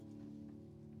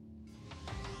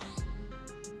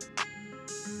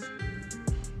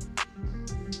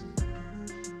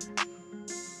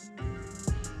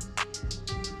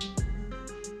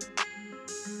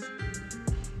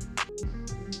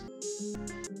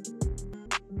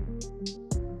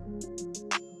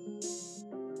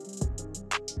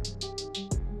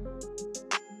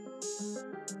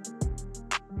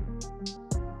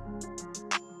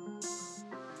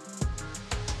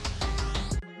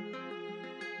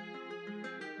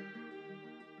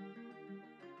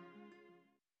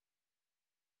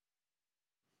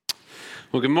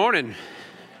Well, good morning.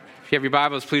 If you have your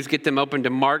Bibles, please get them open to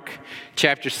Mark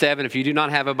chapter 7. If you do not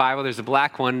have a Bible, there's a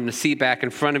black one in the seat back in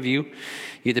front of you.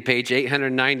 You get to page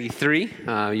 893.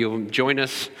 You'll join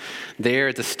us there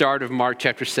at the start of Mark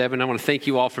chapter 7. I want to thank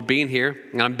you all for being here.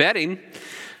 And I'm betting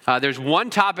there's one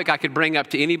topic I could bring up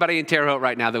to anybody in Terre Haute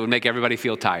right now that would make everybody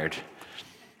feel tired.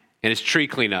 And it's tree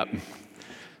cleanup.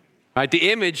 Right,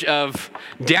 the image of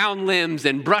down limbs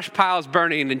and brush piles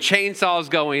burning and chainsaws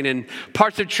going and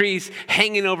parts of trees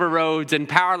hanging over roads and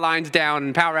power lines down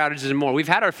and power outages and more. We've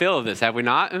had our fill of this, have we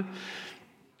not?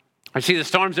 I see the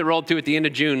storms that rolled through at the end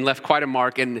of June left quite a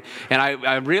mark, and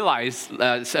I realized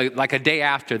like a day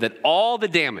after that all the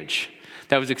damage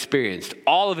that was experienced,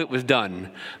 all of it was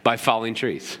done by falling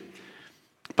trees.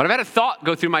 But I've had a thought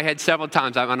go through my head several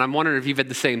times, and I'm wondering if you've had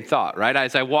the same thought, right?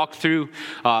 As I walk through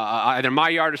either my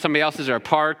yard or somebody else's or a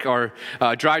park or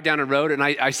drive down a road, and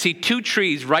I see two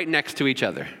trees right next to each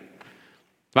other,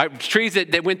 right? Trees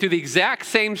that went through the exact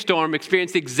same storm,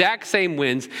 experienced the exact same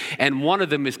winds, and one of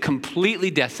them is completely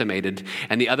decimated,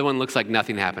 and the other one looks like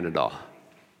nothing happened at all.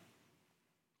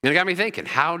 And it got me thinking,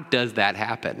 how does that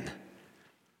happen?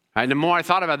 Right, and the more I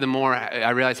thought about it, the more I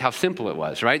realized how simple it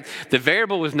was, right? The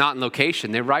variable was not in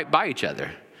location. They're right by each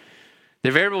other.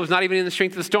 The variable was not even in the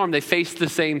strength of the storm. They faced the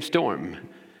same storm.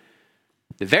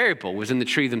 The variable was in the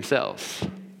tree themselves.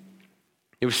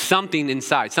 There was something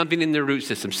inside, something in their root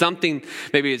system, something,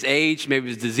 maybe it was age, maybe it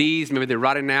was disease, maybe they're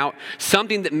rotting out,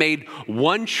 something that made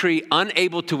one tree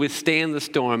unable to withstand the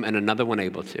storm and another one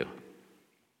able to.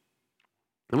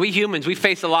 And we humans, we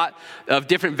face a lot of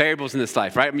different variables in this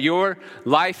life, right? Your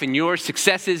life and your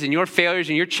successes and your failures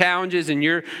and your challenges and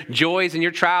your joys and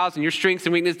your trials and your strengths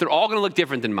and weaknesses, they're all going to look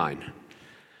different than mine.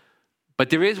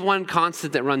 But there is one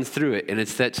constant that runs through it, and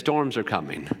it's that storms are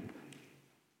coming.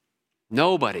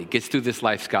 Nobody gets through this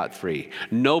life scot-free.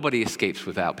 Nobody escapes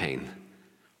without pain.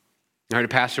 I heard a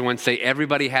pastor once say,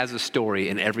 everybody has a story,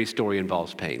 and every story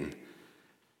involves pain.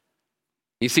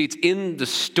 You see, it's in the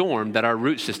storm that our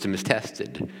root system is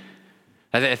tested.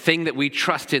 The thing that we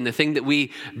trust in, the thing that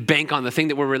we bank on, the thing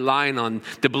that we're relying on,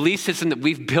 the belief system that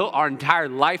we've built our entire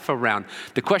life around.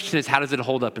 The question is, how does it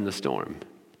hold up in the storm?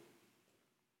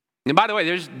 And by the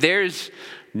way, there's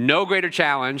no greater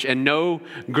challenge and no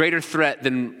greater threat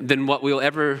than what we'll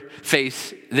ever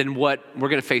face, than what we're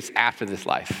going to face after this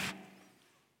life.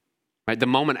 Right, the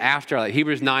moment after, like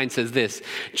Hebrews 9 says this,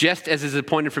 just as is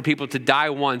appointed for people to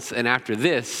die once, and after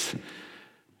this,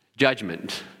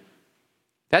 judgment.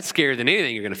 That's scarier than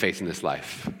anything you're going to face in this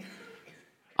life.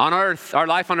 On earth, our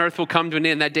life on earth will come to an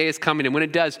end. That day is coming, and when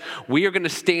it does, we are going to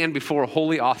stand before a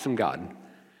holy, awesome God.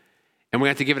 And we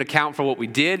have to give an account for what we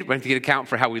did. We have to give an account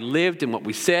for how we lived and what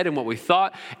we said and what we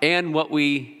thought and what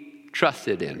we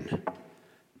trusted in.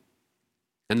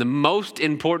 And the most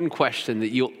important question that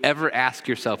you'll ever ask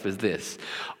yourself is this: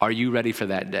 are you ready for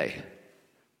that day?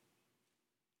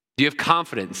 Do you have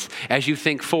confidence as you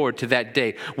think forward to that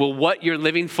day? Will what you're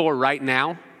living for right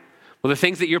now, will the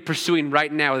things that you're pursuing right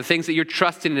now, the things that you're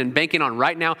trusting and banking on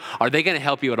right now, are they going to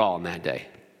help you at all in that day?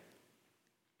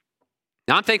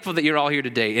 Now, I'm thankful that you're all here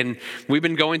today, and we've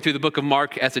been going through the book of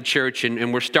Mark as a church,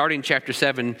 and we're starting chapter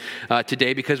 7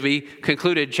 today because we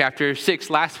concluded chapter 6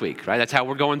 last week, right? That's how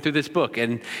we're going through this book,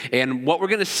 and what we're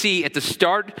going to see at the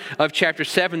start of chapter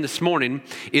 7 this morning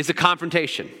is a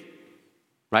confrontation,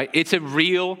 right? It's a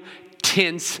real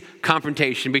tense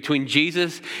confrontation between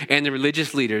Jesus and the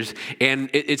religious leaders, and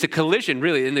it's a collision,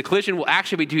 really, and the collision will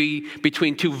actually be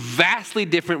between two vastly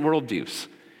different worldviews.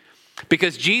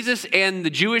 Because Jesus and the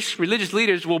Jewish religious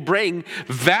leaders will bring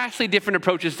vastly different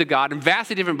approaches to God and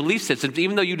vastly different belief systems,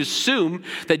 even though you'd assume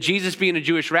that Jesus, being a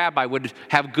Jewish rabbi, would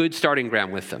have good starting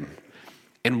ground with them.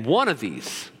 And one of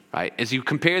these, right, as you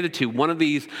compare the two, one of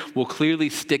these will clearly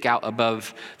stick out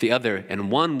above the other, and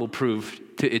one will prove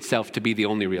to itself to be the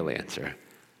only real answer.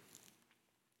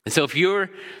 And so if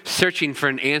you're searching for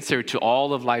an answer to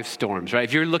all of life's storms, right?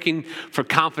 If you're looking for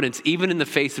confidence even in the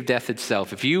face of death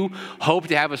itself, if you hope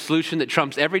to have a solution that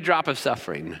trumps every drop of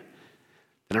suffering,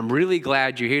 then I'm really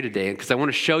glad you're here today, because I want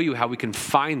to show you how we can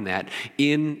find that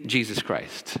in Jesus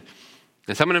Christ.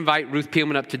 And so I'm going to invite Ruth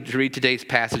Peelman up to read today's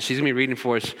passage. She's going to be reading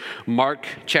for us Mark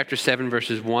chapter 7,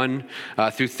 verses 1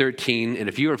 through 13. And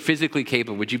if you are physically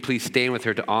capable, would you please stand with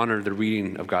her to honor the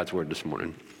reading of God's word this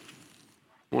morning?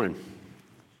 Morning.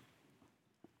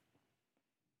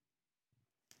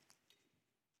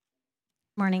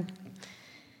 Morning.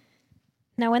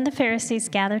 Now when the Pharisees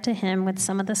gathered to him with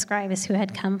some of the scribes who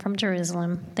had come from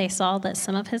Jerusalem, they saw that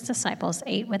some of his disciples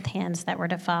ate with hands that were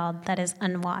defiled, that is,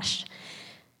 unwashed.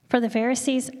 For the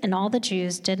Pharisees and all the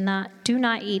Jews do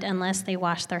not eat unless they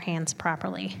wash their hands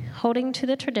properly, holding to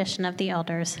the tradition of the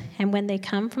elders. And when they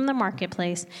come from the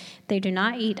marketplace, they do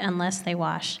not eat unless they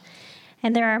wash.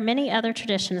 And there are many other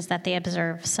traditions that they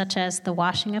observe, such as the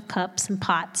washing of cups and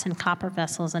pots and copper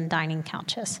vessels and dining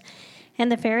couches. And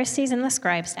the Pharisees and the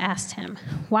scribes asked him,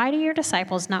 "Why do your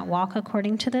disciples not walk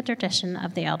according to the tradition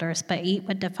of the elders, but eat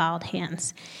with defiled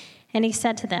hands?" And he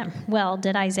said to them, "Well,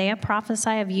 did Isaiah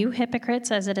prophesy of you hypocrites,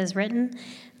 as it is written,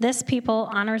 'This people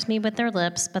honors me with their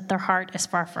lips, but their heart is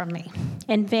far from me.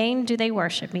 In vain do they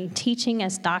worship me, teaching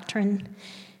as doctrines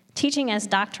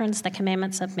the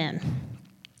commandments of men.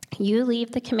 You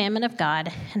leave the commandment of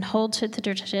God and hold to the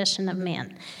tradition of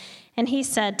man.' And he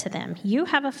said to them, 'You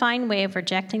have a fine way of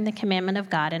rejecting the commandment of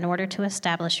God in order to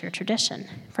establish your tradition.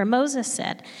 For Moses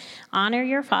said, "Honor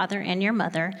your father and your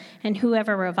mother, and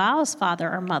whoever reviles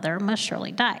father or mother must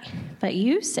surely die." But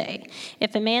you say,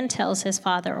 if a man tells his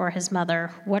father or his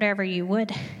mother, "Whatever you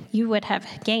would have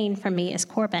gained from me is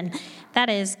Corban, that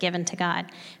is, given to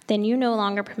God," then you no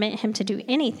longer permit him to do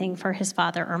anything for his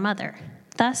father or mother,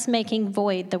 thus making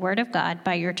void the word of God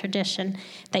by your tradition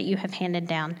that you have handed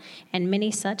down, and many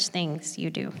such things you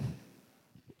do."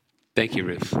 Thank you,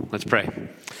 Ruth. Let's pray.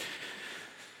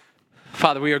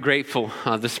 Father, we are grateful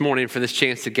this morning for this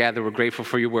chance to gather. We're grateful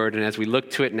for your word. And as we look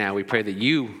to it now, we pray that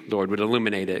you, Lord, would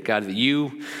illuminate it. God, that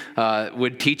you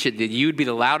would teach it, that you would be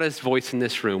the loudest voice in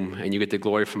this room, and you get the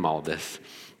glory from all of this.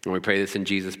 And we pray this in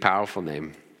Jesus' powerful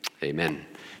name. Amen.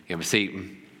 You have a seat.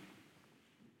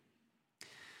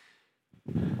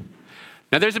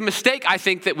 Now, there's a mistake I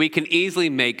think that we can easily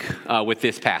make with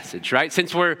this passage, right?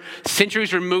 Since we're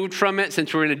centuries removed from it,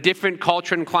 since we're in a different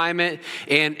culture and climate,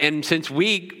 and since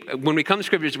when we come to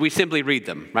scriptures, we simply read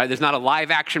them, right? There's not a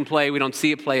live action play. We don't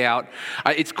see it play out.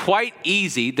 It's quite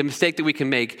easy. The mistake that we can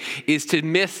make is to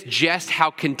miss just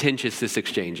how contentious this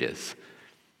exchange is.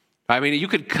 I mean, you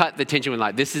could cut the tension with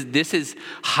light. This is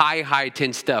high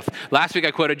tense stuff. Last week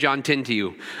I quoted John 10 to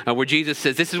you, where Jesus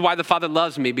says, "This is why the Father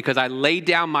loves me, because I lay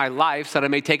down my life so that I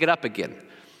may take it up again."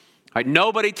 Right?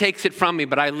 Nobody takes it from me,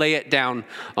 but I lay it down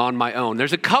on my own.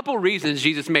 There's a couple reasons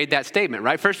Jesus made that statement,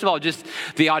 right? First of all, just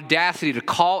the audacity to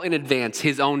call in advance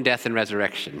his own death and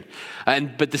resurrection.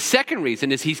 But the second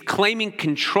reason is he's claiming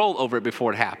control over it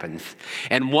before it happens.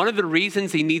 And one of the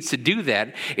reasons he needs to do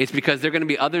that is because there are going to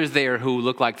be others there who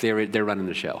look like they're running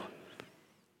the show.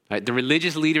 Right? The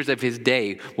religious leaders of his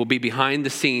day will be behind the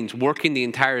scenes, working the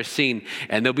entire scene,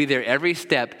 and they'll be there every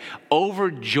step,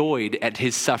 overjoyed at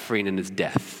his suffering and his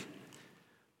death,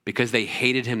 because they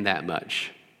hated him that much.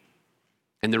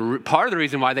 And part of the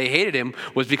reason why they hated him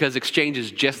was because exchanges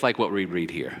just like what we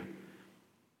read here.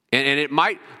 And it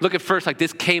might look at first like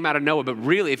this came out of nowhere, but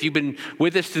really, if you've been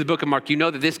with us to the book of Mark, you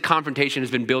know that this confrontation has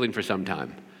been building for some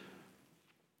time.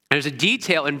 And there's a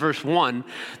detail in verse 1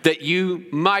 that you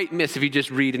might miss if you just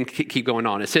read and keep going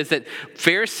on. It says that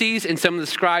Pharisees and some of the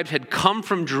scribes had come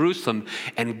from Jerusalem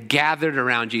and gathered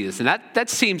around Jesus. And that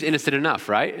seems innocent enough,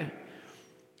 right?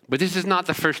 But this is not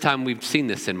the first time we've seen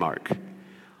this in Mark.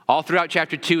 All throughout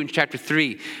chapter 2 and chapter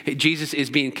 3, Jesus is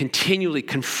being continually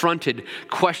confronted,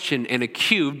 questioned, and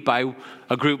accused by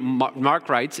a group, Mark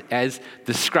writes, as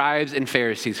the scribes and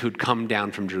Pharisees who'd come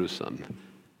down from Jerusalem.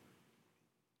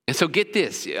 And so get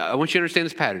this, I want you to understand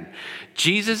this pattern.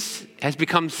 Jesus has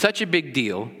become such a big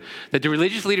deal that the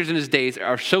religious leaders in his days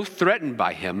are so threatened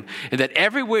by him, and that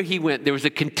everywhere he went, there was a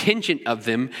contingent of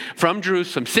them from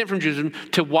Jerusalem, sent from Jerusalem,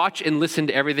 to watch and listen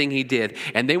to everything he did.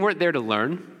 And they weren't there to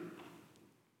learn.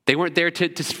 They weren't there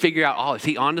to figure out, is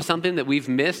he onto something that we've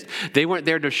missed? They weren't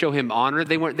there to show him honor.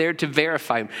 They weren't there to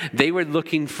verify him. They were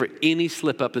looking for any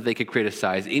slip up that they could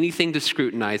criticize, anything to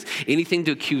scrutinize, anything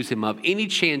to accuse him of, any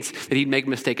chance that he'd make a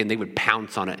mistake, and they would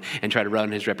pounce on it and try to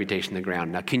run his reputation to the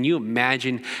ground. Now, can you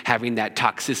imagine having that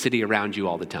toxicity around you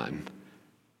all the time?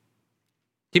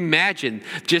 Imagine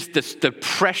just the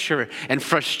pressure and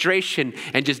frustration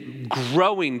and just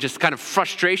growing, just kind of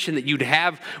frustration that you'd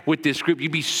have with this group.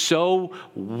 You'd be so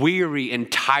weary and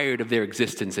tired of their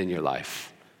existence in your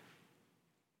life.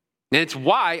 And it's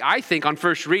why I think on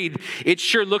first read, it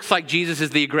sure looks like Jesus is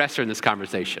the aggressor in this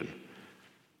conversation.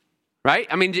 Right?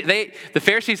 I mean, the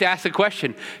Pharisees asked the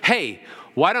question, "Hey,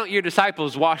 why don't your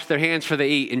disciples wash their hands for they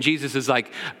eat?" And Jesus is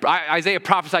like, "Isaiah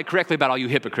prophesied correctly about all you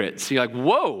hypocrites." You're like,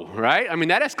 whoa, right? I mean,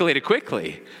 that escalated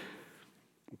quickly.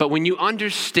 But when you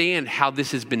understand how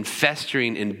this has been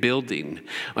festering and building,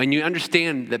 when you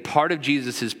understand that part of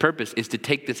Jesus' purpose is to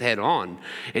take this head on,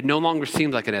 it no longer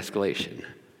seems like an escalation.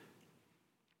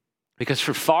 Because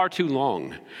for far too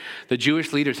long, the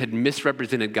Jewish leaders had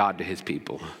misrepresented God to his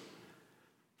people.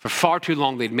 For far too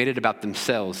long, they'd made it about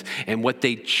themselves, and what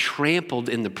they trampled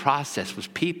in the process was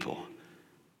people.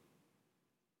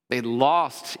 They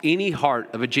lost any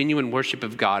heart of a genuine worship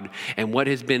of God, and what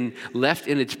has been left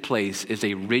in its place is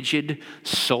a rigid,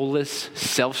 soulless,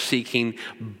 self-seeking,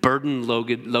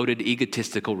 burden-loaded,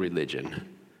 egotistical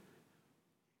religion.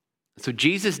 So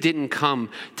Jesus didn't come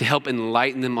to help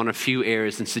enlighten them on a few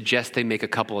areas and suggest they make a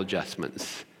couple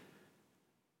adjustments.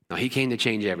 No, he came to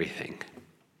change everything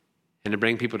and to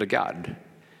bring people to God.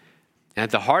 And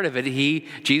at the heart of it,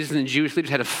 Jesus and the Jewish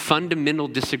leaders had a fundamental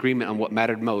disagreement on what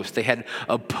mattered most. They had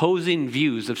opposing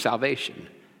views of salvation.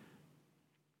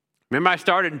 Remember, I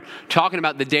started talking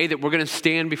about the day that we're going to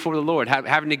stand before the Lord,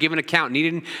 having to give an account,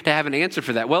 needing to have an answer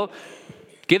for that. Well,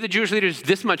 give the Jewish leaders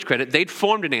this much credit. They'd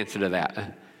formed an answer to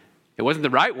that. It wasn't the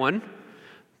right one,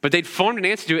 but they'd formed an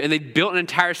answer to it, and they'd built an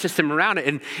entire system around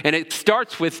it. And it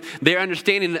starts with their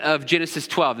understanding of Genesis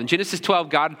 12. In Genesis 12,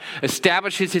 God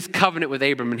establishes his covenant with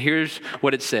Abram, and here's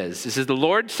what it says. It says, the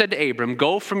Lord said to Abram,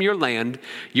 go from your land,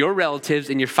 your relatives,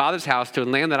 and your father's house to a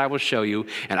land that I will show you,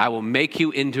 and I will make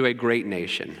you into a great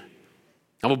nation.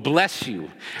 I will bless you,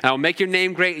 and I will make your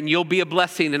name great, and you'll be a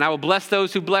blessing, and I will bless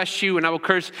those who bless you, and I will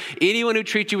curse anyone who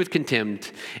treats you with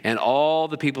contempt, and all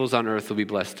the peoples on earth will be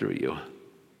blessed through you.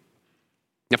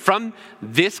 Now, from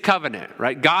this covenant,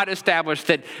 right, God established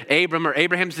that Abram or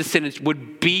Abraham's descendants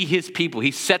would be his people.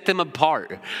 He set them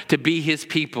apart to be his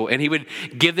people, and he would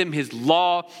give them his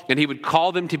law, and he would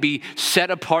call them to be set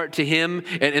apart to him,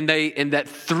 and that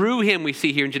through him, we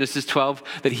see here in Genesis 12,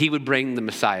 that he would bring the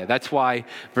Messiah. That's why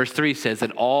verse 3 says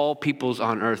that all peoples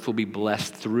on earth will be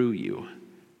blessed through you.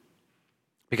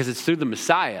 Because it's through the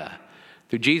Messiah,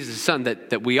 through Jesus' son,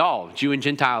 that we all, Jew and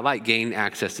Gentile alike, gain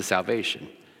access to salvation.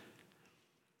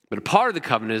 But a part of the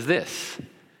covenant is this,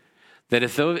 that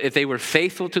if they were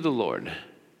faithful to the Lord,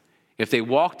 if they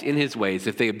walked in his ways,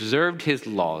 if they observed his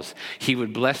laws, he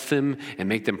would bless them and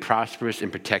make them prosperous and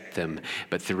protect them.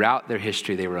 But throughout their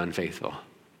history, they were unfaithful.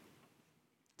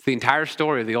 It's the entire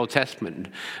story of the Old Testament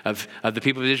of the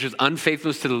people of Israel's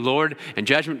unfaithfulness to the Lord, and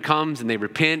judgment comes and they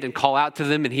repent and call out to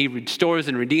them, and he restores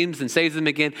and redeems and saves them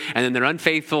again, and then they're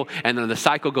unfaithful, and then the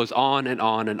cycle goes on and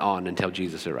on and on until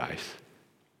Jesus arrives.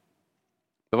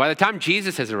 But by the time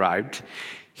Jesus has arrived,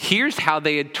 here's how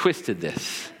they had twisted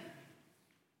this.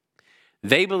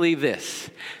 They believe this,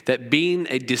 that being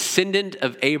a descendant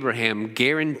of Abraham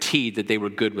guaranteed that they were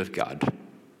good with God.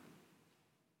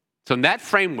 So in that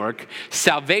framework,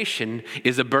 salvation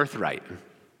is a birthright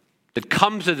that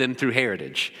comes to them through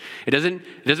heritage. It doesn't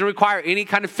require any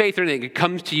kind of faith or anything. It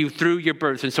comes to you through your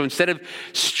birth. And so instead of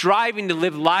striving to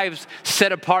live lives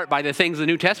set apart by the things the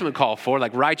New Testament call for,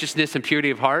 like righteousness and purity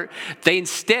of heart, they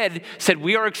instead said,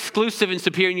 we are exclusive and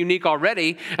superior and unique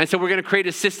already, and so we're going to create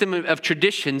a system of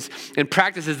traditions and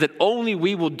practices that only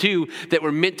we will do, that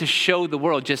were meant to show the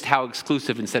world just how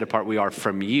exclusive and set apart we are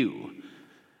from you.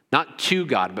 Not to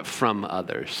God, but from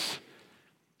others.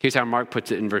 Here's how Mark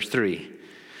puts it in verse 3.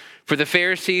 For the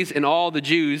Pharisees and all the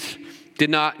Jews do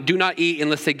not eat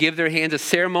unless they give their hands a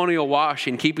ceremonial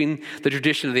washing, keeping the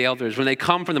tradition of the elders. When they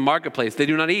come from the marketplace, they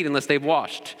do not eat unless they've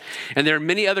washed. And there are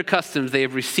many other customs they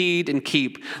have received and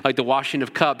keep, like the washing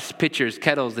of cups, pitchers,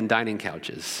 kettles, and dining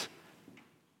couches.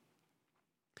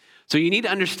 So you need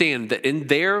to understand that in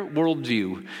their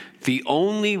worldview, the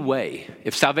only way,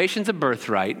 if salvation's a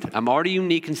birthright, I'm already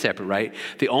unique and separate, right?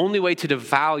 The only way to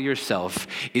defile yourself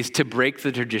is to break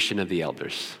the tradition of the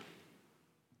elders.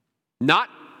 Not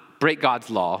break God's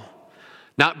law,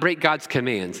 not break God's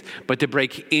commands, but to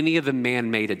break any of the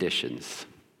man-made additions.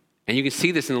 And you can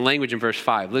see this in the language in verse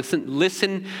 5.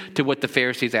 Listen to what the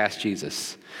Pharisees asked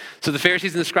Jesus. So the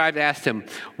Pharisees and the scribes asked him,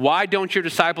 why don't your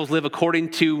disciples live according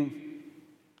to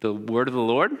the word of the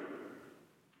Lord?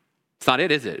 It's not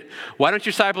it, is it? Why don't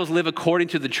your disciples live according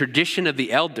to the tradition of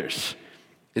the elders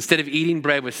instead of eating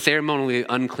bread with ceremonially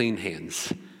unclean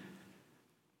hands?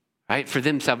 Right? For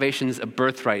them, salvation's a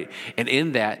birthright. And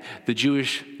in that, the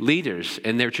Jewish leaders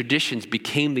and their traditions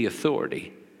became the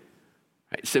authority.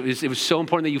 Right? So it was so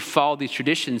important that you follow these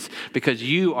traditions because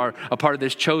you are a part of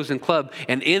this chosen club.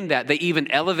 And in that, they even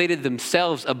elevated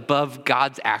themselves above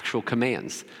God's actual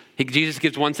commands. Jesus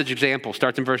gives one such example,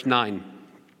 starts in verse 9.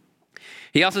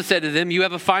 He also said to them, you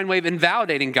have a fine way of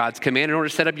invalidating God's command in order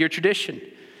to set up your tradition.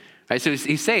 Right, so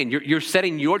he's saying you're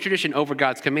setting your tradition over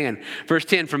God's command. Verse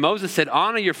 10, for Moses said,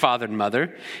 honor your father and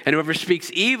mother, and whoever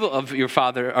speaks evil of your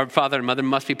father and mother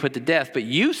must be put to death. But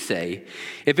you say,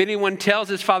 if anyone tells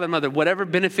his father and mother, whatever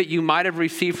benefit you might have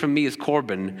received from me is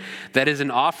Corban, that is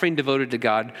an offering devoted to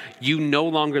God, you no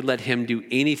longer let him do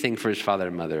anything for his father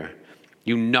and mother.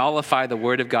 You nullify the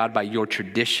word of God by your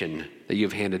tradition that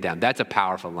you've handed down. That's a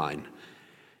powerful line.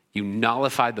 You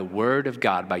nullify the word of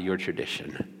God by your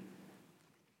tradition.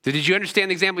 So did you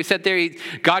understand the example he set there?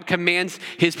 God commands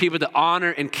his people to honor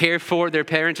and care for their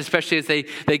parents, especially as they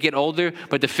get older.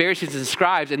 But the Pharisees and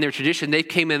scribes, in their tradition, they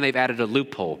came in and they've added a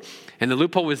loophole. And the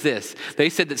loophole was this. They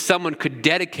said that someone could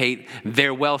dedicate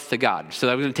their wealth to God. So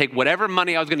I was going to take whatever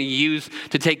money I was going to use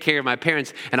to take care of my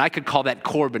parents, and I could call that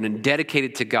Corban and dedicate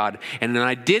it to God. And when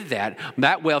I did that,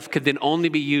 that wealth could then only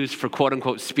be used for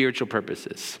quote-unquote spiritual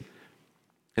purposes.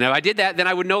 And if I did that, then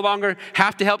I would no longer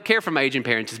have to help care for my aging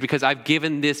parents. It's because I've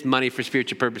given this money for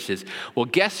spiritual purposes. Well,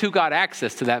 guess who got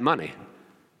access to that money?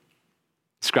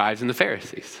 Scribes and the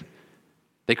Pharisees.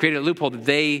 They created a loophole that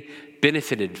they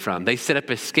benefited from. They set up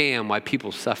a scam while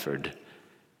people suffered.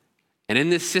 And in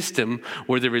this system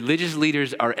where the religious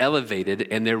leaders are elevated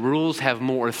and their rules have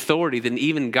more authority than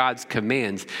even God's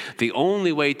commands, the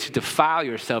only way to defile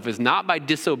yourself is not by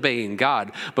disobeying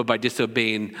God, but by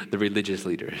disobeying the religious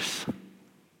leaders.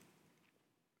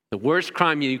 The worst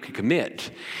crime you could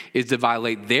commit is to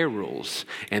violate their rules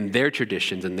and their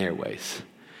traditions and their ways,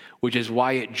 which is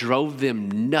why it drove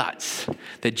them nuts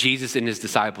that Jesus and his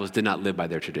disciples did not live by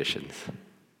their traditions.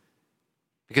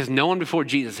 Because no one before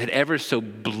Jesus had ever so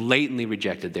blatantly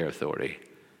rejected their authority.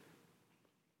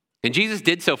 And Jesus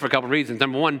did so for a couple of reasons.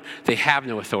 Number one, they have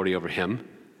no authority over him.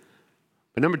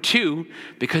 But number two,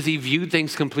 because he viewed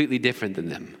things completely different than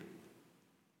them.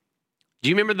 Do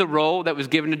you remember the role that was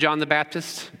given to John the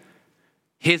Baptist?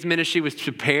 His ministry was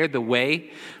to prepare the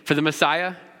way for the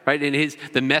Messiah, right? And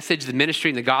the message, the ministry,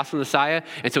 and the gospel of the Messiah.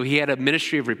 And so he had a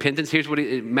ministry of repentance. Here's what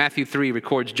Matthew 3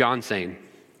 records John saying.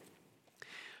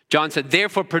 John said,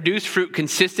 "Therefore produce fruit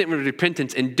consistent with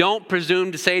repentance, and don't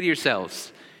presume to say to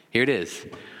yourselves," here it is,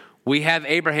 "we have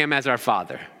Abraham as our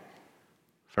father.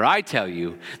 For I tell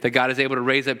you that God is able to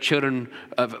raise up children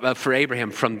for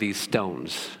Abraham from these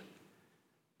stones."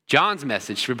 John's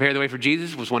message to prepare the way for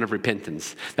Jesus was one of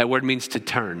repentance. That word means to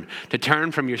turn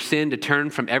from your sin, to turn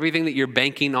from everything that you're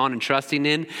banking on and trusting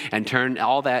in, and turn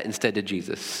all that instead to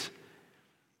Jesus.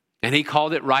 And he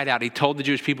called it right out. He told the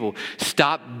Jewish people,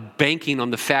 stop banking on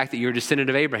the fact that you're a descendant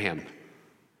of Abraham.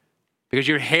 Because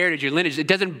your heritage, your lineage, it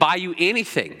doesn't buy you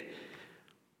anything.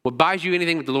 What buys you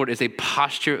anything with the Lord is a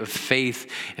posture of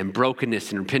faith and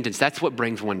brokenness and repentance. That's what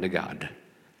brings one to God.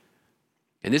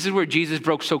 And this is where Jesus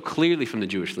broke so clearly from the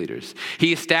Jewish leaders.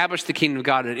 He established the kingdom of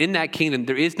God, and in that kingdom,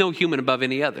 there is no human above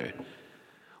any other.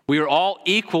 We are all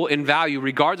equal in value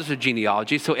regardless of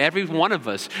genealogy. So every one of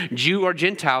us, Jew or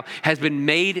Gentile, has been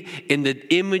made in the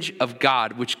image of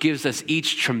God, which gives us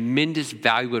each tremendous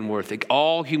value and worth. Like,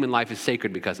 all human life is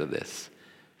sacred because of this.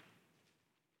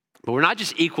 But we're not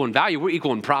just equal in value, we're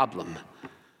equal in problem.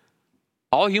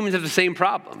 All humans have the same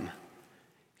problem.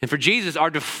 And for Jesus,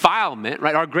 our defilement,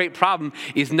 right, our great problem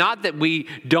is not that we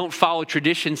don't follow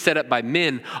traditions set up by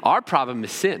men. Our problem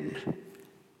is sin.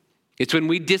 It's when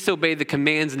we disobey the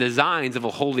commands and designs of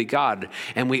a holy God,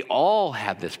 and we all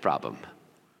have this problem.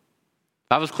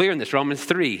 I was clear in this, Romans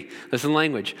 3, listen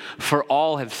language. For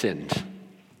all have sinned,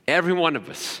 every one of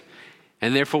us,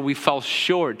 and therefore we fall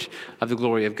short of the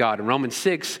glory of God. In Romans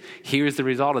 6, here's the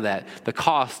result of that. The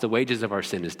cost, the wages of our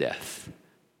sin is death.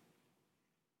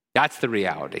 That's the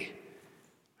reality,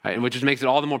 right? And which just makes it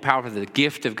all the more powerful that the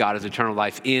gift of God is eternal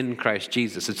life in Christ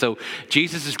Jesus. And so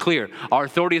Jesus is clear. Our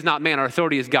authority is not man. Our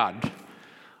authority is God.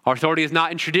 Our authority is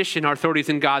not in tradition. Our authority is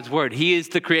in God's word. He is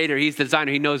the creator. He's the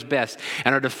designer. He knows best.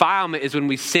 And our defilement is when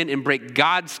we sin and break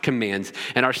God's commands.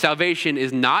 And our salvation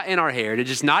is not in our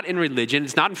heritage. It's not in religion.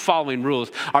 It's not in following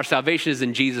rules. Our salvation is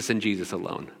in Jesus and Jesus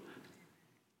alone.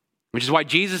 Which is why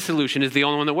Jesus' solution is the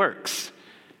only one that works.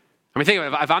 I mean, think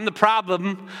about it. If I'm the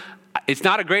problem, it's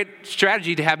not a great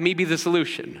strategy to have me be the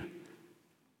solution. And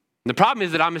the problem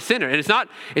is that I'm a sinner. And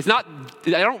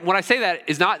when I say that,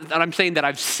 it's not that I'm saying that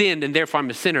I've sinned and therefore I'm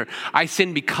a sinner. I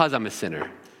sin because I'm a sinner.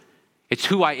 It's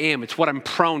who I am. It's what I'm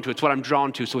prone to. It's what I'm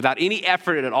drawn to. So without any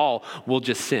effort at all, we'll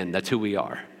just sin. That's who we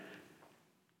are.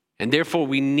 And therefore,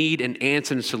 we need an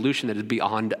answer and a solution that is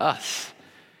beyond us.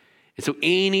 And so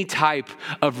any type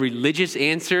of religious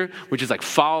answer, which is like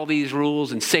follow these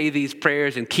rules and say these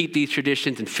prayers and keep these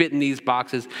traditions and fit in these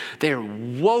boxes, they're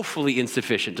woefully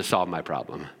insufficient to solve my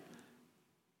problem.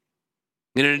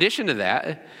 And in addition to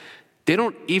that, they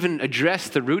don't even address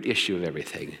the root issue of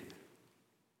everything.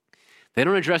 They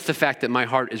don't address the fact that my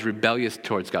heart is rebellious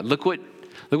towards God. Look what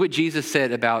Jesus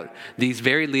said about these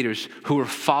very leaders who were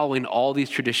following all these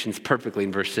traditions perfectly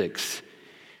in verse 6.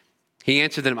 He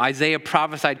answered them, Isaiah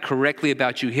prophesied correctly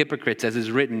about you hypocrites, as is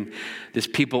written, this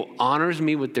people honors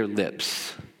me with their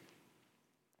lips,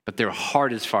 but their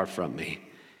heart is far from me.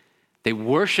 They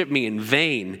worship me in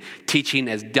vain, teaching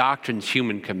as doctrines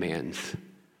human commands.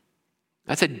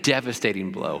 That's a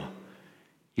devastating blow.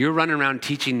 You're running around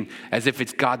teaching as if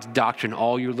it's God's doctrine,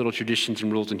 all your little traditions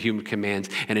and rules and human commands.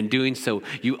 And in doing so,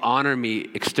 you honor me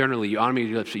externally. You honor me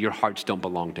with your lips, but your hearts don't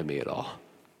belong to me at all.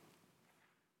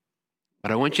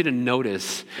 But I want you to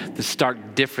notice the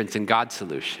stark difference in God's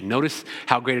solution. Notice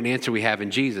how great an answer we have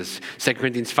in Jesus. 2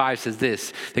 Corinthians 5 says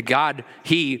this, that God,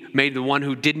 he made the one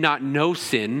who did not know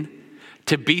sin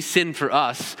to be sin for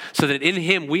us, so that in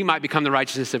him we might become the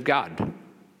righteousness of God.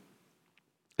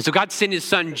 And so God sent his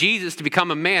son Jesus to become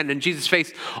a man, and Jesus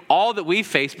faced all that we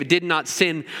faced but did not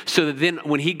sin, so that then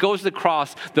when he goes to the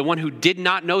cross, the one who did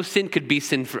not know sin could be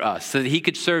sin for us, so that he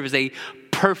could serve as a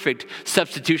perfect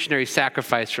substitutionary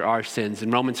sacrifice for our sins. In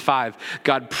Romans 5,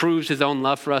 God proves his own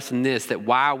love for us in this, that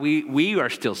while we are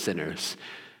still sinners,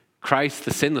 Christ,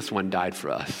 the sinless one, died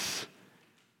for us.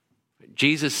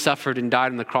 Jesus suffered and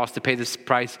died on the cross to pay this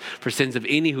price for sins of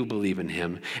any who believe in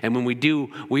him. And when we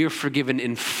do, we are forgiven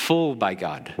in full by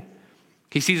God.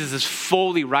 He sees us as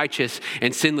fully righteous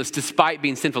and sinless despite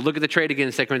being sinful. Look at the trade again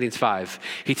in 2 Corinthians 5.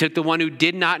 He took the one who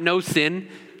did not know sin,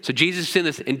 so Jesus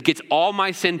sinless, and gets all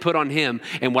my sin put on him.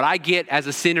 And what I get as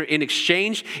a sinner in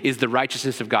exchange is the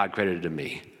righteousness of God credited to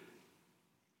me.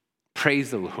 Praise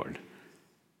the Lord.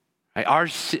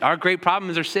 Our great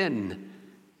problem is our sin.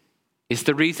 It's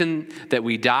the reason that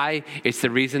we die. It's the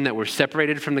reason that we're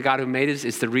separated from the God who made us.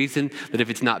 It's the reason that if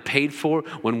it's not paid for,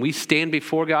 when we stand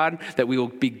before God, that we will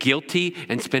be guilty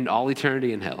and spend all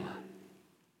eternity in hell.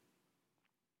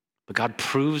 But God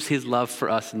proves his love for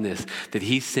us in this, that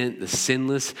he sent the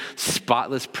sinless,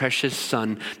 spotless, precious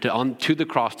son to the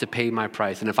cross to pay my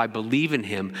price. And if I believe in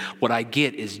him, what I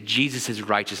get is Jesus'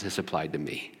 righteousness applied to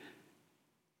me.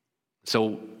 So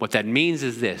what that means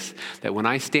is this, that when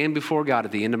I stand before God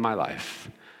at the end of my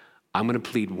life, I'm going to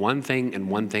plead one thing and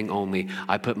one thing only.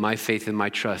 I put my faith and my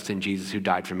trust in Jesus who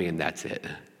died for me, and that's it.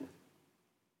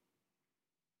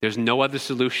 There's no other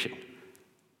solution.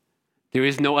 There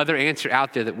is no other answer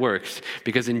out there that works,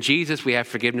 because in Jesus we have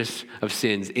forgiveness of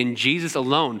sins. In Jesus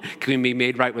alone can we be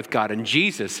made right with God. In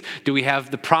Jesus do we have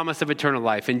the promise of eternal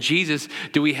life. In Jesus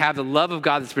do we have the love of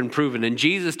God that's been proven. In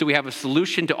Jesus do we have a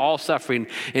solution to all suffering.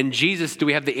 In Jesus do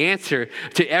we have the answer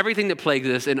to everything that plagues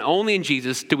us. And only in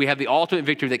Jesus do we have the ultimate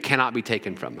victory that cannot be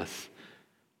taken from us.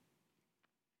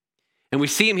 And we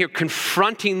see him here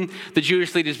confronting the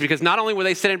Jewish leaders, because not only were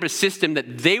they setting up a system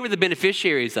that they were the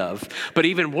beneficiaries of, but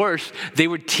even worse, they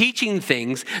were teaching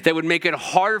things that would make it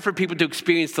harder for people to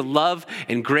experience the love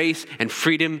and grace and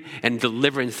freedom and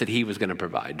deliverance that he was going to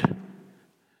provide.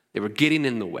 They were getting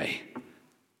in the way.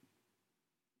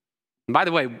 And by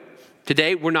the way,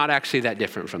 today we're not actually that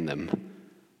different from them.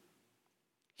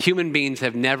 Human beings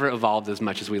have never evolved as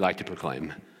much as we like to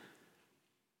proclaim.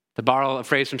 To borrow a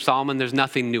phrase from Solomon, there's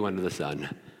nothing new under the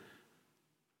sun.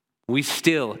 We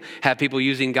still have people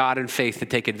using God and faith to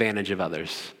take advantage of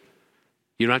others.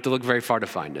 You don't have to look very far to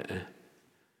find it.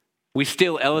 We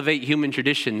still elevate human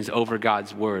traditions over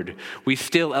God's word. We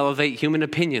still elevate human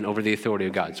opinion over the authority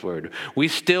of God's word. We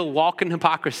still walk in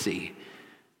hypocrisy,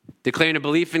 declaring a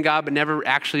belief in God but never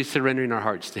actually surrendering our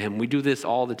hearts to him. We do this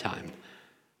all the time.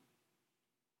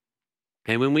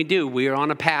 And when we do, we are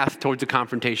on a path towards a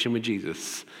confrontation with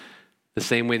Jesus, the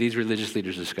same way these religious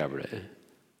leaders discovered it.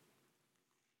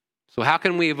 So how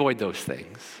can we avoid those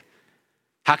things?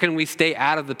 How can we stay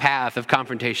out of the path of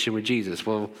confrontation with Jesus?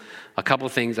 Well, a couple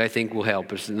things I think will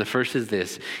help us. And the first is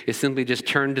this, is simply just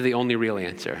turn to the only real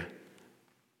answer.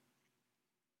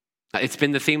 It's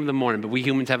been the theme of the morning, but we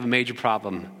humans have a major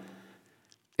problem.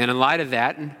 And in light of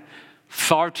that,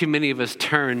 far too many of us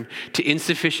turn to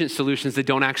insufficient solutions that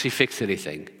don't actually fix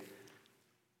anything.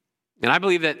 And I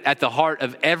believe that at the heart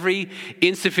of every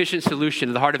insufficient solution,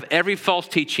 at the heart of every false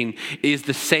teaching, is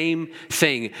the same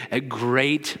thing, a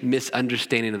great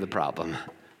misunderstanding of the problem.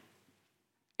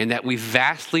 And that we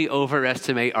vastly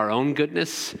overestimate our own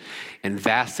goodness and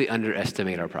vastly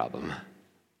underestimate our problem.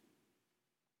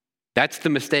 That's the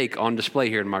mistake on display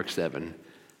here in Mark 7.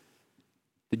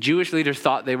 The Jewish leaders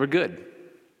thought they were good.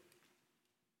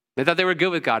 They thought they were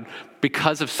good with God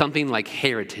because of something like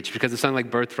heritage, because of something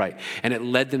like birthright, and it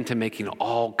led them to making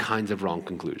all kinds of wrong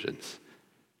conclusions.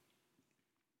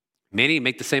 Many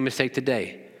make the same mistake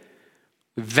today.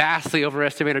 We vastly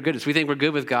overestimate our goodness. We think we're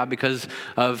good with God because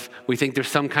we think there's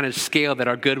some kind of scale that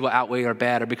our good will outweigh our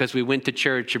bad, or because we went to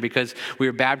church, or because we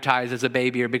were baptized as a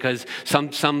baby, or because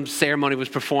some ceremony was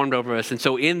performed over us. And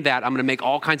so in that, I'm going to make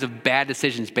all kinds of bad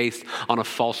decisions based on a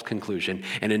false conclusion.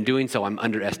 And in doing so, I'm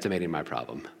underestimating my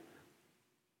problem.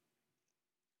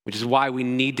 Which is why we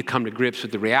need to come to grips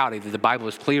with the reality that the Bible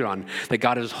is clear on, that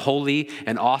God is holy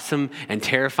and awesome and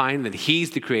terrifying, that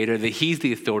he's the creator, that he's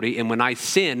the authority. And when I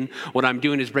sin, what I'm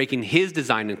doing is breaking his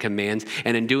design and commands.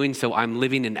 And in doing so, I'm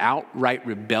living in outright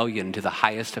rebellion to the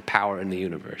highest power in the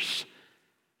universe.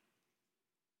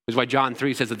 Which is why John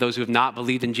 3 says that those who have not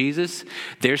believed in Jesus,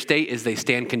 their state is they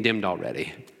stand condemned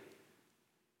already.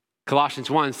 Colossians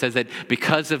 1 says that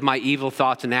because of my evil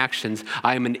thoughts and actions,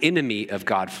 I am an enemy of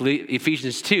God.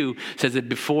 Ephesians 2 says that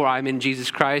before I'm in Jesus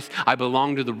Christ, I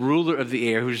belong to the ruler of the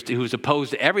air who's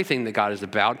opposed to everything that God is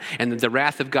about, and that the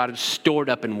wrath of God is stored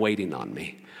up and waiting on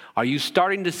me. Are you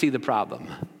starting to see the problem?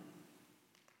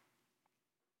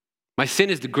 My sin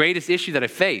is the greatest issue that I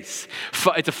face.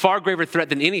 It's a far greater threat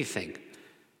than anything.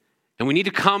 And we need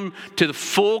to come to the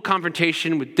full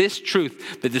confrontation with this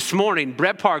truth that this morning,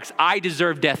 Brett Parks, I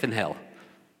deserve death and hell.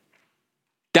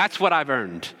 That's what I've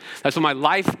earned. That's what my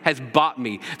life has bought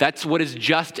me. That's what is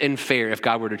just and fair if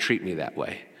God were to treat me that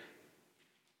way.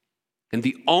 And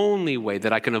the only way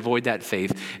that I can avoid that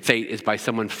fate is by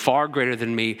someone far greater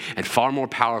than me and far more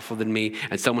powerful than me,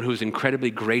 and someone who is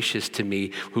incredibly gracious to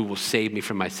me, who will save me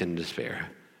from my sin and despair.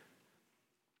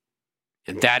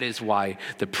 And that is why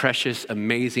the precious,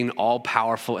 amazing,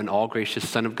 all-powerful, and all-gracious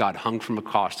Son of God hung from a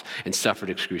cross and suffered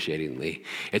excruciatingly.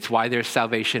 It's why there's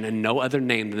salvation in no other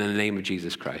name than the name of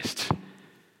Jesus Christ.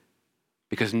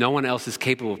 Because no one else is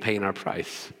capable of paying our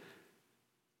price.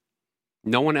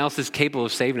 No one else is capable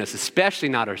of saving us, especially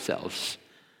not ourselves.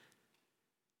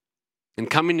 And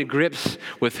coming to grips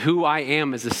with who I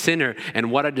am as a sinner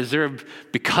and what I deserve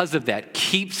because of that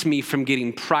keeps me from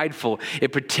getting prideful.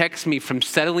 It protects me from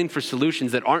settling for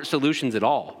solutions that aren't solutions at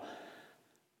all.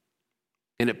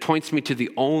 And it points me to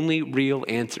the only real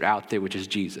answer out there, which is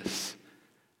Jesus.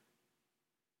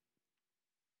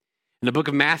 In the book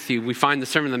of Matthew, we find the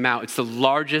Sermon on the Mount. It's the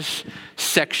largest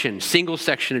section, single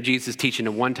section of Jesus' teaching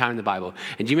at one time in the Bible.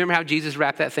 And do you remember how Jesus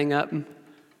wrapped that thing up?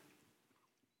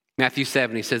 Matthew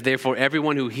 7, he says, therefore,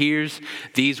 everyone who hears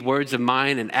these words of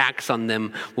mine and acts on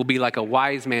them will be like a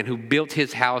wise man who built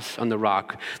his house on the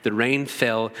rock. The rain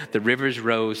fell, the rivers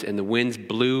rose, and the winds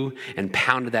blew and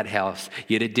pounded that house,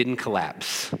 yet it didn't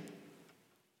collapse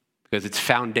because its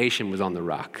foundation was on the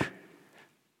rock.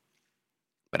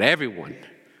 But everyone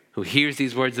who hears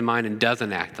these words of mine and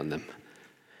doesn't act on them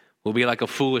will be like a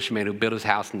foolish man who built his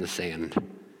house in the sand.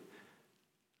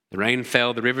 The rain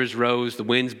fell, the rivers rose, the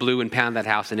winds blew and pounded that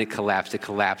house, and it collapsed. It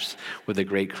collapsed with a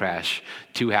great crash.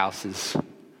 2 houses,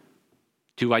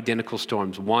 2 identical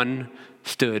storms. One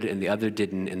stood and the other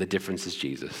didn't, and the difference is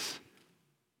Jesus.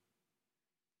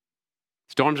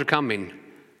 Storms are coming.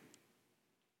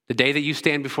 The day that you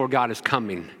stand before God is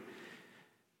coming.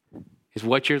 Is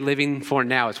what you're living for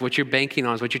now, is what you're banking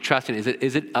on, is what you're trusting. Is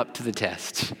it up to the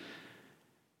test?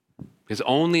 Because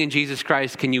only in Jesus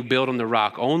Christ can you build on the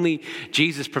rock. Only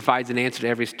Jesus provides an answer to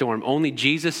every storm. Only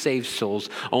Jesus saves souls.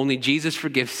 Only Jesus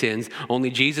forgives sins. Only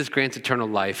Jesus grants eternal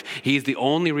life. He is the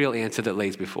only real answer that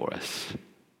lays before us.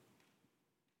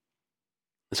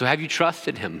 And so have you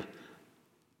trusted him?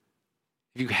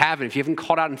 If you haven't, if you haven't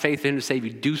called out in faith for him to save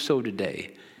you, do so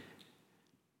today.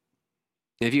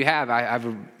 And if you have, I have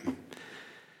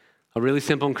a really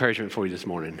simple encouragement for you this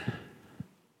morning.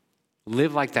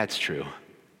 Live like that's true.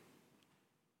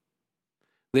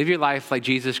 Live your life like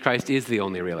Jesus Christ is the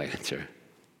only real answer.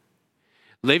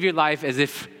 Live your life as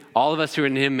if all of us who are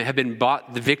in him have been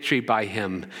bought the victory by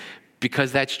him,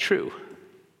 because that's true.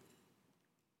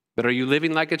 But are you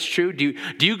living like it's true? Do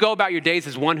you go about your days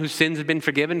as one whose sins have been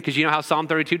forgiven? Because you know how Psalm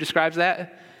 32 describes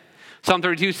that? Psalm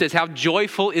 32 says, how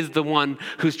joyful is the one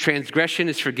whose transgression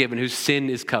is forgiven, whose sin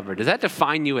is covered. Does that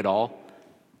define you at all?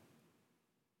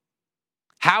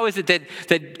 How is it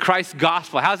that Christ's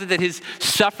gospel, how is it that his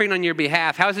suffering on your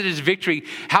behalf, how is it his victory,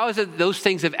 how is it those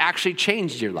things have actually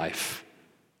changed your life?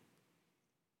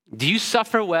 Do you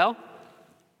suffer well?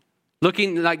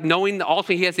 Looking like knowing that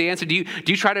ultimately he has the answer. Do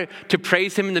you try to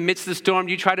praise him in the midst of the storm?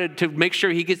 Do you try to make sure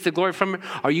he gets the glory from it?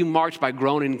 Are you marked by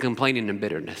groaning and complaining and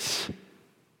bitterness?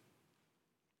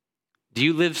 Do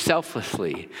you live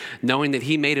selflessly, knowing that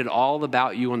he made it all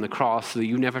about you on the cross so that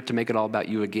you never have to make it all about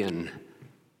you again?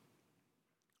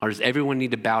 Or does everyone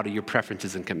need to bow to your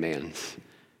preferences and commands?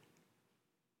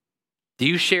 Do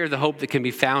you share the hope that can be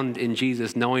found in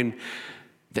Jesus, knowing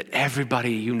that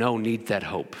everybody you know needs that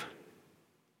hope?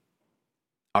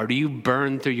 Or do you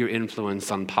burn through your influence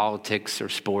on politics or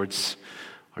sports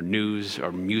or news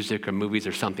or music or movies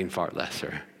or something far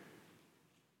lesser?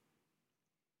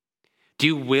 Do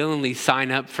you willingly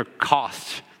sign up for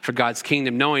cost for God's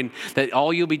kingdom, knowing that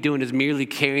all you'll be doing is merely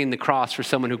carrying the cross for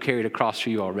someone who carried a cross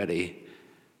for you already?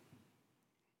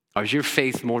 Or is your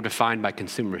faith more defined by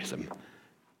consumerism?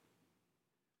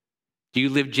 Do you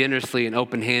live generously and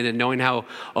open-handed, knowing how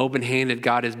open-handed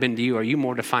God has been to you? Are you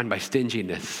more defined by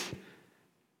stinginess?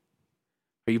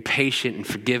 Are you patient and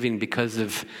forgiving because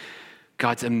of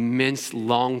God's immense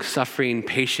long-suffering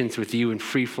patience with you and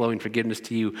free-flowing forgiveness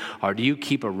to you? Or do you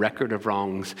keep a record of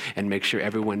wrongs and make sure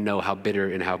everyone know how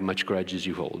bitter and how much grudges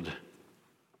you hold?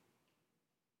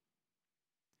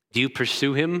 Do you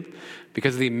pursue him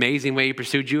because of the amazing way he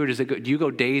pursued you, or do you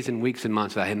go days and weeks and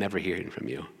months without him ever hearing from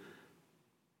you?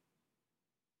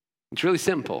 It's really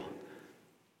simple.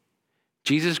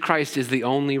 Jesus Christ is the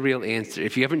only real answer.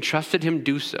 If you haven't trusted him,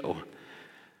 do so.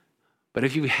 But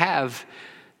if you have,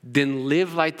 then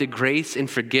live like the grace and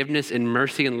forgiveness and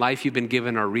mercy and life you've been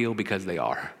given are real, because they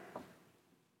are.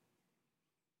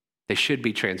 They should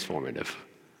be transformative.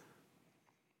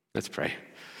 Let's pray.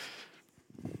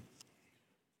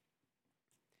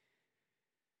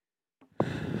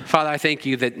 Father, I thank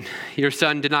you that your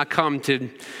son did not come to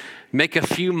make a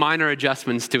few minor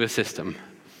adjustments to a system.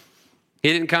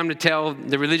 He didn't come to tell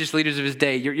the religious leaders of his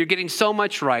day, you're getting so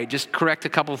much right, just correct a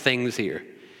couple things here.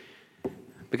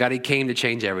 But God, he came to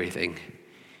change everything.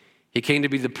 He came to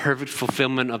be the perfect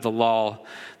fulfillment of the law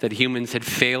that humans had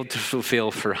failed to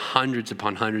fulfill for hundreds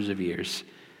upon hundreds of years.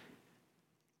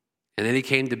 And then he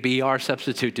came to be our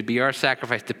substitute, to be our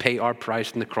sacrifice, to pay our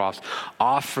price on the cross,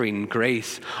 offering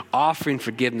grace, offering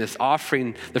forgiveness,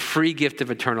 offering the free gift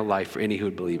of eternal life for any who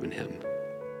would believe in him.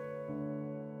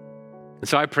 And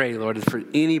so I pray, Lord, that for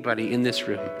anybody in this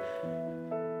room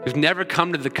who's never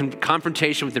come to the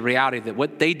confrontation with the reality that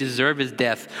what they deserve is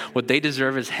death, what they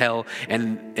deserve is hell,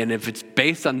 and if it's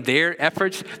based on their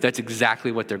efforts, that's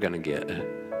exactly what they're going to get.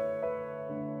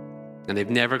 And they've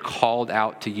never called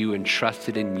out to you and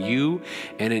trusted in you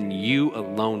and in you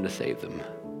alone to save them.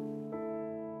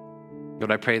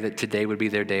 Lord, I pray that today would be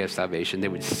their day of salvation. They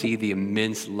would see the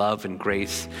immense love and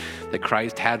grace that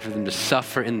Christ had for them to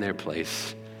suffer in their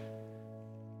place,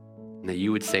 and that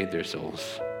you would save their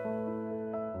souls.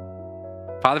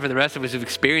 Father, for the rest of us who've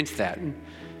experienced that,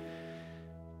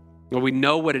 Lord, we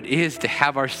know what it is to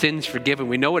have our sins forgiven.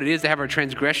 We know what it is to have our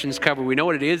transgressions covered. We know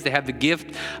what it is to have the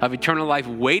gift of eternal life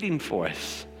waiting for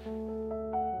us.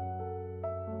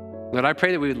 Lord, I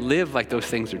pray that we would live like those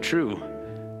things are true.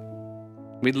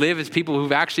 We live as people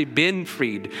who've actually been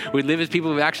freed. We live as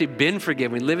people who've actually been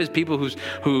forgiven. We live as people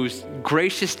whose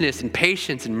graciousness and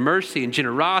patience and mercy and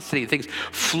generosity and things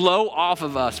flow off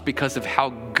of us because of how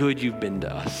good you've been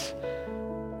to us.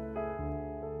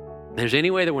 If there's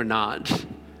any way that we're not,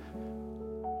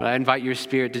 but I invite your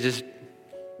Spirit to just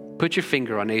put your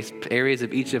finger on areas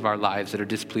of each of our lives that are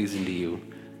displeasing to you.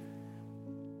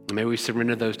 And may we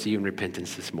surrender those to you in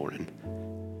repentance this morning.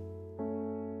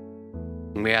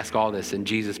 And we ask all this in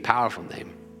Jesus' powerful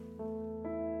name.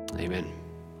 Amen.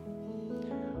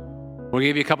 We'll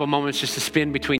give you a couple moments just to spin between